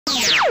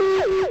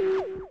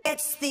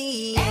It's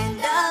the end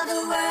of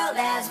the world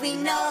as we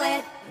know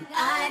it, and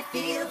I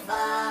feel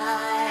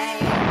fine.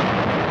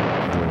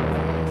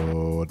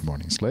 Good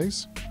morning,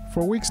 slaves.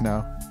 For weeks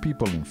now,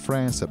 people in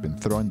France have been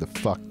throwing the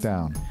fuck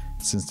down.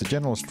 Since the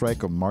general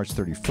strike on March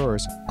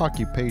 31st,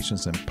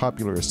 occupations and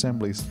popular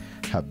assemblies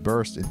have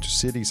burst into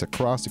cities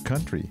across the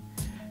country,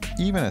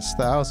 even as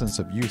thousands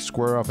of youth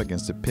square off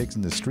against the pigs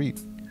in the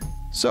street.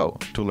 So,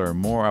 to learn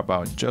more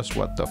about just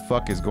what the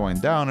fuck is going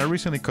down, I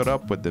recently caught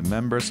up with the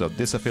members of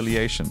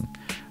Désaffiliation,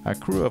 a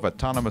crew of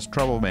autonomous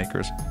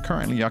troublemakers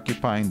currently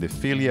occupying the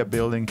Filia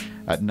building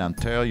at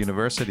Nanterre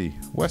University,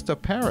 west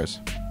of Paris.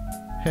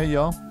 Hey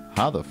y'all,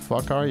 how the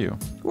fuck are you?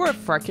 We're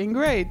fucking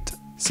great!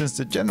 Since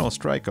the general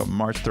strike of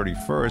March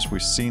 31st,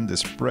 we've seen the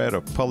spread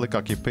of public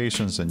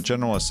occupations and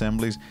general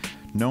assemblies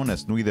known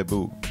as Nuit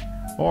debout,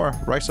 or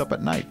Rise Up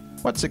at Night.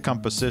 What's the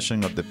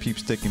composition of the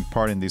peeps taking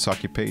part in these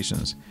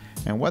occupations?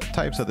 And what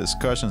types of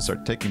discussions are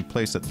taking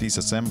place at these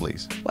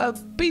assemblies? Well,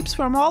 peeps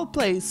from all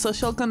places,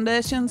 social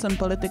conditions and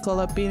political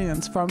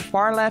opinions, from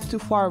far left to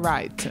far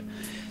right.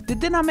 The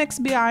dynamics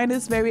behind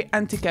is very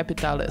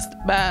anti-capitalist,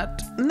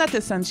 but not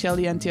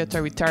essentially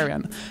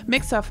anti-authoritarian,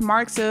 mix of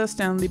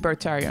Marxists and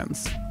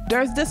libertarians.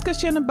 There's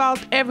discussion about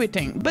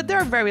everything, but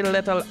there's very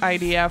little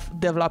idea of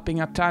developing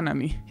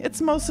autonomy.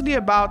 It's mostly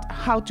about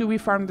how to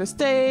reform the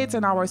state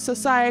and our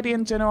society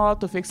in general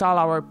to fix all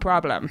our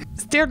problems.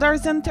 Still,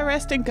 there's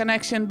interesting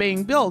connection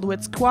being built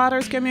with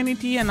squatters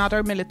community and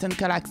other militant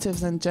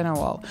collectives in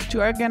general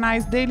to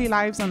organize daily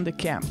lives on the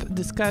camp,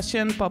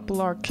 discussion,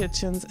 popular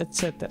kitchens,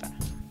 etc.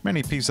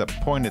 Many peeps have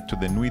pointed to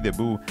the Nuit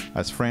debout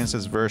as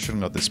France's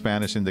version of the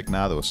Spanish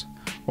Indignados,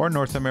 or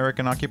North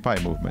American Occupy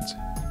movements.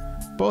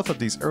 Both of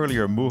these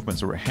earlier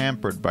movements were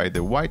hampered by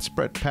the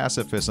widespread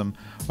pacifism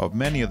of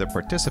many of the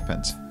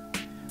participants.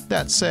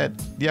 That said,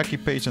 the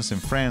occupations in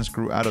France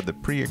grew out of the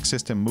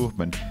pre-existing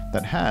movement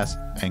that has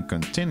and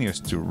continues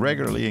to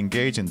regularly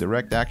engage in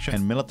direct action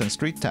and militant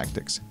street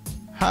tactics.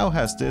 How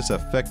has this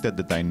affected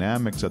the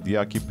dynamics of the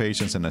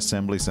occupations and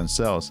assemblies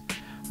themselves?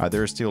 Are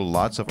there still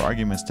lots of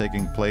arguments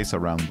taking place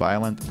around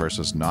violent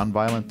versus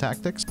non-violent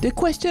tactics? The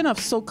question of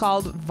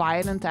so-called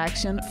violent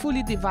action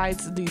fully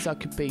divides these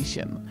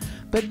occupations.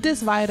 But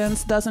this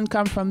violence doesn't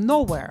come from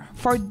nowhere.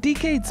 For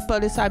decades,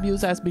 police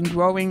abuse has been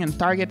growing and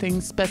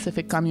targeting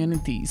specific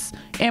communities: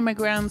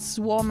 immigrants,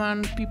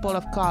 women, people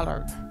of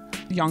color.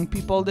 Young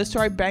people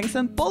destroy banks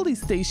and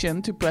police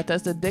stations to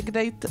protest the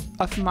dictate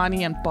of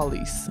money and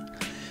police.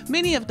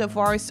 Many of the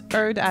voices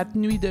heard at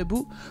Nuit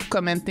debout,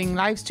 commenting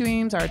live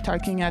streams or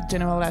talking at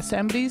general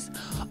assemblies,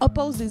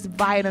 oppose these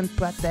violent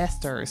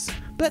protesters.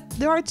 But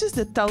they are just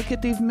a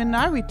talkative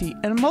minority,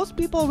 and most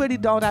people really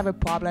don't have a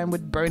problem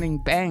with burning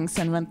banks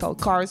and rental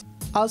cars.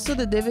 Also,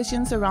 the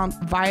divisions around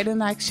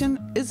violent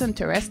action is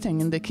interesting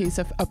in the case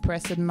of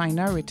oppressed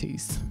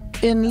minorities.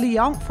 In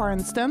Lyon, for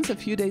instance, a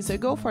few days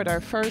ago, for their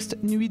first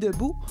Nuit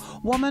debout,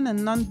 women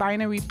and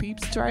non-binary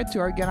peeps tried to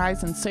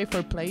organize in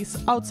safer place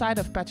outside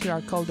of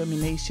patriarchal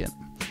domination.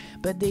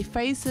 But they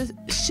faced a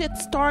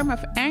shitstorm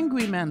of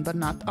angry men, but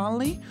not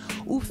only,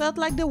 who felt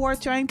like they were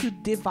trying to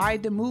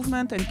divide the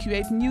movement and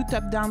create new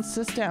top-down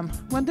system,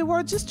 when they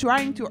were just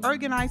trying to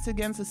organize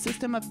against a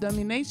system of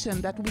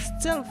domination that we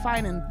still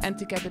find in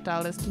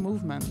anti-capitalist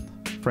movement.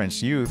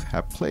 French youth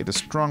have played a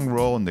strong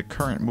role in the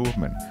current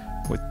movement,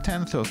 with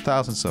tens of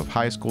thousands of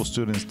high school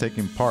students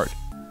taking part.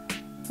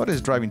 What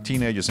is driving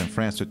teenagers in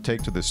France to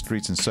take to the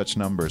streets in such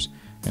numbers,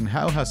 and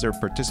how has their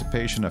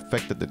participation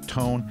affected the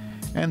tone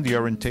and the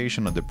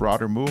orientation of the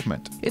broader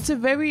movement? It's a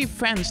very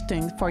French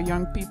thing for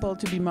young people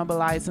to be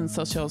mobilized in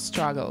social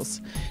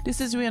struggles. This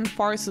is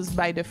reinforced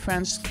by the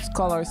French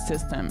scholar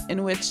system,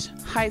 in which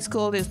high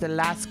school is the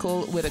last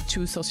school with a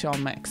true social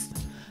mix.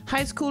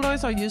 High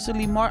schoolers are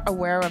usually more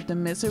aware of the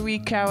misery,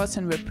 chaos,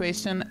 and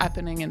repression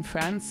happening in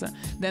France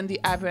than the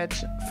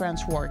average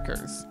French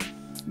workers.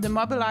 The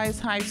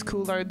mobilized high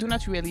schoolers do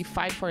not really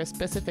fight for a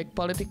specific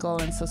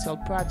political and social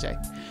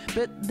project,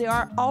 but they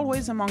are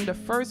always among the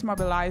first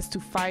mobilized to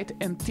fight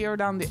and tear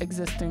down the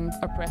existing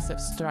oppressive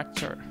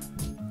structure.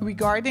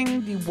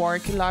 Regarding the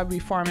work law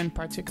reform in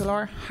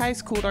particular, high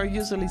schoolers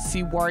usually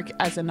see work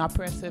as an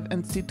oppressive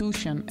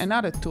institution and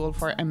not a tool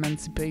for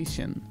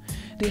emancipation.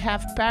 They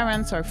have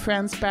parents or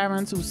friends'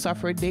 parents who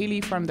suffer daily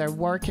from their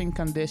working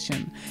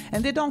condition,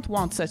 and they don't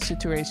want such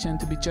situation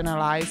to be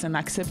generalized and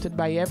accepted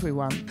by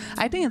everyone.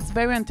 I think it's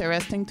very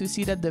interesting to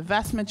see that the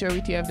vast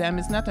majority of them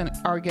is not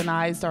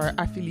organized or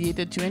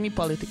affiliated to any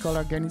political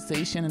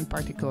organization in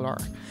particular.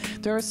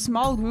 They're a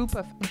small group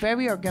of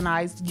very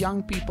organized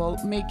young people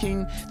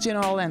making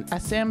general and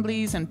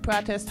assemblies and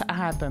protests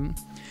happen.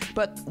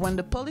 But when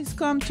the police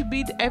come to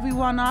beat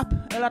everyone up,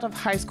 a lot of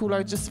high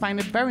schoolers just find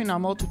it very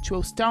normal to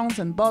throw stones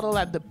and bottles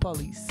at the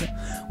police,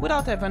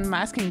 without even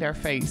masking their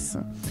face.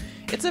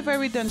 It's a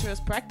very dangerous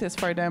practice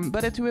for them,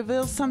 but it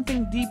reveals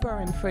something deeper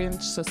in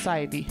French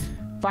society.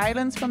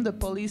 Violence from the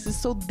police is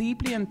so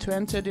deeply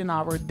entrenched in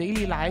our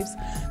daily lives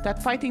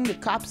that fighting the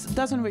cops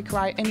doesn't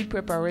require any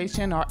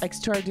preparation or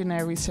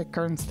extraordinary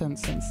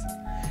circumstances.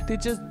 They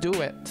just do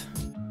it.